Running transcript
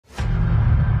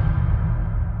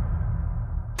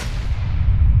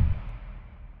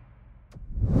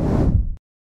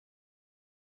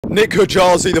Nick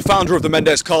Hajazi, the founder of the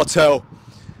Mendez Cartel.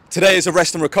 Today is a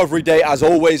rest and recovery day. As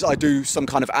always, I do some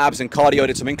kind of abs and cardio. I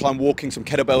did some incline walking, some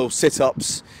kettlebell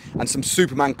sit-ups, and some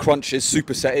Superman crunches,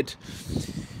 supersetted.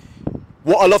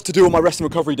 What I love to do on my rest and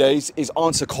recovery days is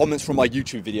answer comments from my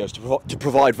YouTube videos to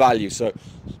provide value. So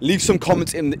leave some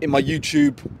comments in my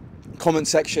YouTube comment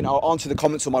section. I'll answer the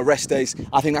comments on my rest days.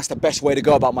 I think that's the best way to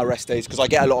go about my rest days because I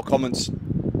get a lot of comments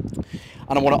and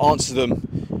I want to answer them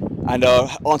and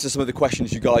answer some of the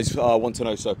questions you guys want to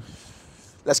know. So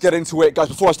let's get into it. Guys,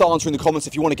 before I start answering the comments,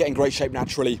 if you want to get in great shape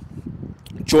naturally,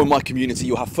 join my community.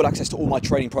 You'll have full access to all my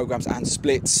training programs and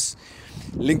splits.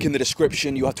 Link in the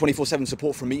description. You have 24/7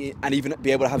 support from me and even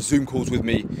be able to have Zoom calls with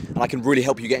me, and I can really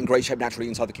help you get in great shape naturally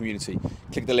inside the community.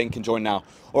 Click the link and join now.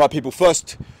 All right, people,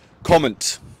 first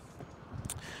comment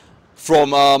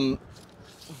from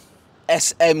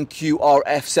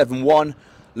SMQRF71.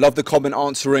 Love the comment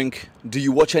answering. Do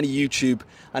you watch any YouTube?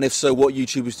 And if so, what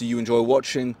YouTubers do you enjoy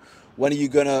watching? When are you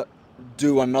gonna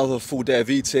do another full day of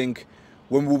eating?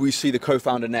 When will we see the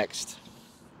co-founder next?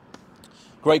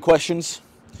 Great questions.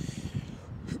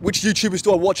 Which YouTubers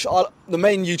do I watch? The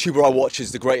main YouTuber I watch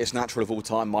is the greatest natural of all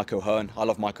time, Mike O'Hearn. I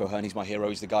love Mike O'Hearn. He's my hero.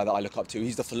 He's the guy that I look up to.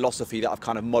 He's the philosophy that I've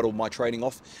kind of modeled my training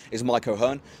off, is Mike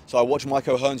O'Hearn. So I watch Mike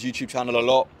O'Hearn's YouTube channel a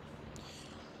lot.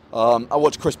 I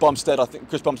watch Chris Bumstead. I think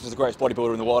Chris Bumstead is the greatest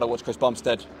bodybuilder in the world. I watch Chris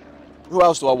Bumstead. Who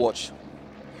else do I watch?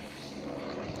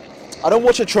 I don't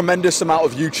watch a tremendous amount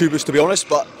of YouTubers, to be honest,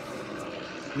 but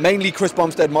mainly Chris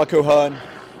Bumstead, Mike O'Hearn.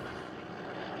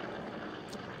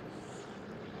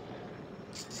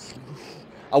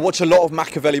 I watch a lot of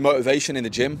Machiavelli motivation in the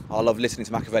gym. I love listening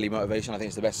to Machiavelli motivation. I think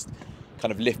it's the best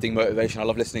kind of lifting motivation. I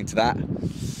love listening to that.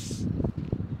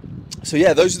 So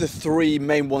yeah, those are the three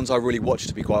main ones I really watch,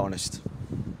 to be quite honest.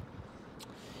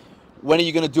 When are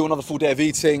you going to do another full day of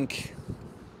eating?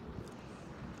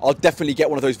 I'll definitely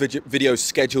get one of those videos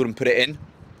scheduled and put it in.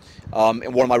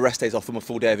 In one of my rest days, I'll film a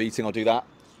full day of eating. I'll do that.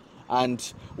 And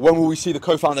when will we see the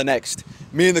co-founder next?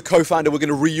 Me and the co-founder, we're going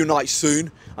to reunite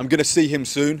soon. I'm going to see him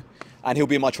soon. And he'll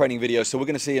be in my training video. So we're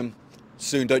going to see him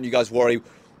soon. Don't you guys worry.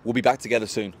 We'll be back together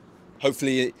soon.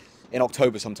 Hopefully in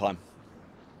October sometime.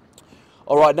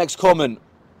 All right, next comment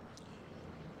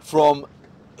from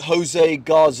Jose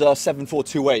Garza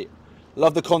 7428.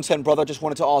 Love the content, brother. Just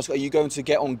wanted to ask, are you going to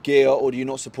get on gear or do you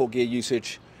not support gear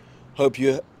usage? Hope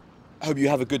you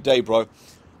have a good day, bro.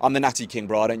 I'm the natty king,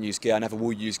 bro. I don't use gear. I never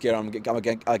will use gear. I'm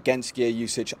against gear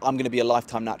usage. I'm going to be a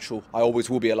lifetime natural. I always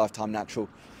will be a lifetime natural.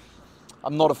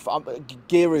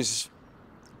 Gear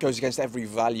goes against every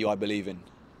value I believe in.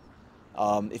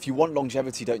 If you want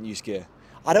longevity, don't use gear.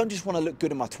 I don't just want to look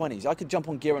good in my 20s. I could jump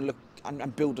on gear and look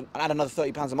and build and add another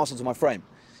 30 pounds of muscle to my frame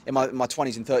in my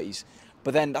 20s and 30s.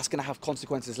 But then that's going to have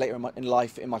consequences later in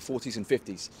life, in my 40s and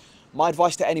 50s. My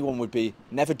advice to anyone would be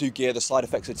never do gear. The side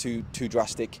effects are too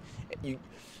drastic. You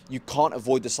can't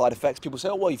avoid the side effects. People say,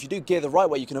 oh, well, if you do gear the right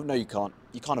way, you can. No, you can't.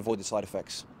 You can't avoid the side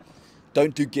effects.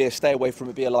 Don't do gear, stay away from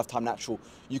it, be a lifetime natural.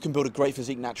 You can build a great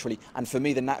physique naturally. And for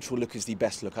me, the natural look is the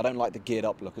best look. I don't like the geared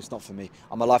up look, it's not for me.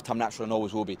 I'm a lifetime natural and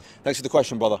always will be. Thanks for the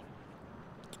question, brother.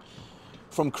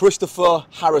 From Christopher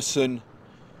Harrison,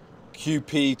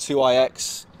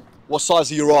 QP2IX. What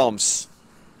size are your arms?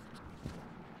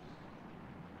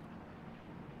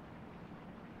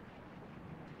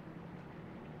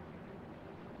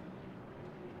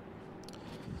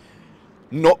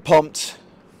 Not pumped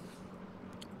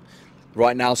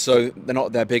right now, so they're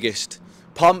not their biggest.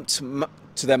 Pumped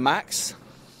to their max,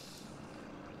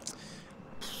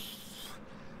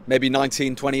 maybe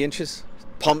 19, 20 inches.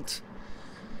 Pumped.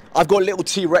 I've got little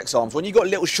T-Rex arms. When you've got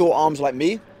little short arms like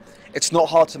me, it's not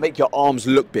hard to make your arms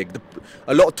look big.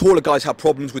 A lot of taller guys have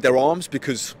problems with their arms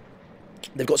because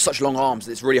they've got such long arms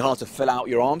that it's really hard to fill out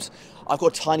your arms. I've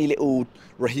got tiny little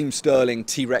Raheem Sterling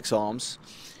T-Rex arms,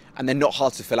 and they're not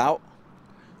hard to fill out.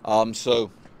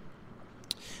 So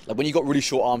like when you've got really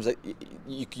short arms,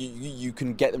 you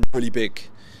can get them really big.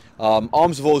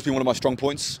 Arms have always been one of my strong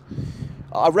points.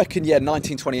 I reckon, yeah,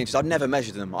 19, 20 inches. I've never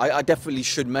measured them. I definitely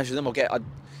should measure them. I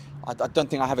don't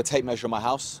think I have a tape measure in my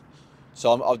house. So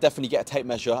I'll definitely get a tape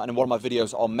measure, and in one of my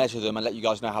videos, I'll measure them and let you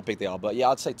guys know how big they are. But yeah,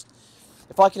 I'd say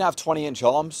if I can have 20-inch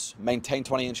arms, maintain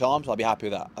 20-inch arms, I'll be happy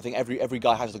with that. I think every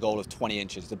guy has the goal of 20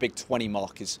 inches. The big 20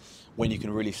 mark is when you can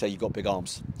really say you've got big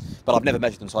arms. But I've never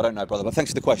measured them, so I don't know, brother. But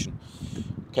thanks for the question.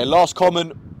 Okay, last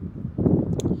comment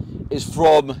is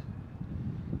from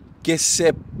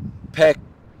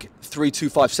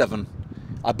Gisepek3257.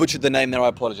 I butchered the name there, I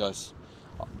apologise.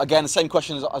 Again, the same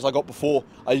question as I got before.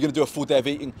 Are you going to do a full day of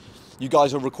eating? You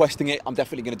guys are requesting it. I'm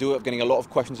definitely going to do it. I'm getting a lot of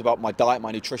questions about my diet,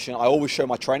 my nutrition. I always show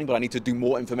my training, but I need to do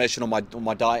more information on my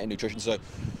diet and nutrition. So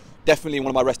definitely in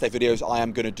one of my rest day videos, I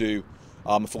am going to do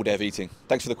a full day of eating.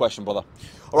 Thanks for the question, brother.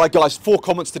 All right, guys, 4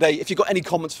 comments today. If you've got any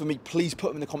comments for me, please put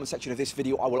them in the comment section of this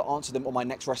video. I will answer them on my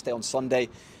next rest day on Sunday.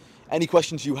 Any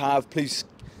questions you have, please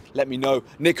let me know.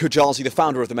 Nick Hujazi, the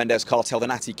founder of the Mendez Cartel, the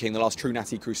Natty King, the last true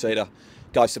Natty Crusader.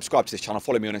 Guys, subscribe to this channel.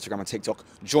 Follow me on Instagram and TikTok.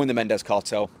 Join the Mendez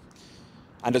Cartel.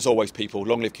 And as always, people,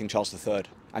 long live King Charles III.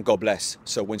 And God bless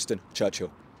Sir Winston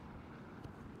Churchill.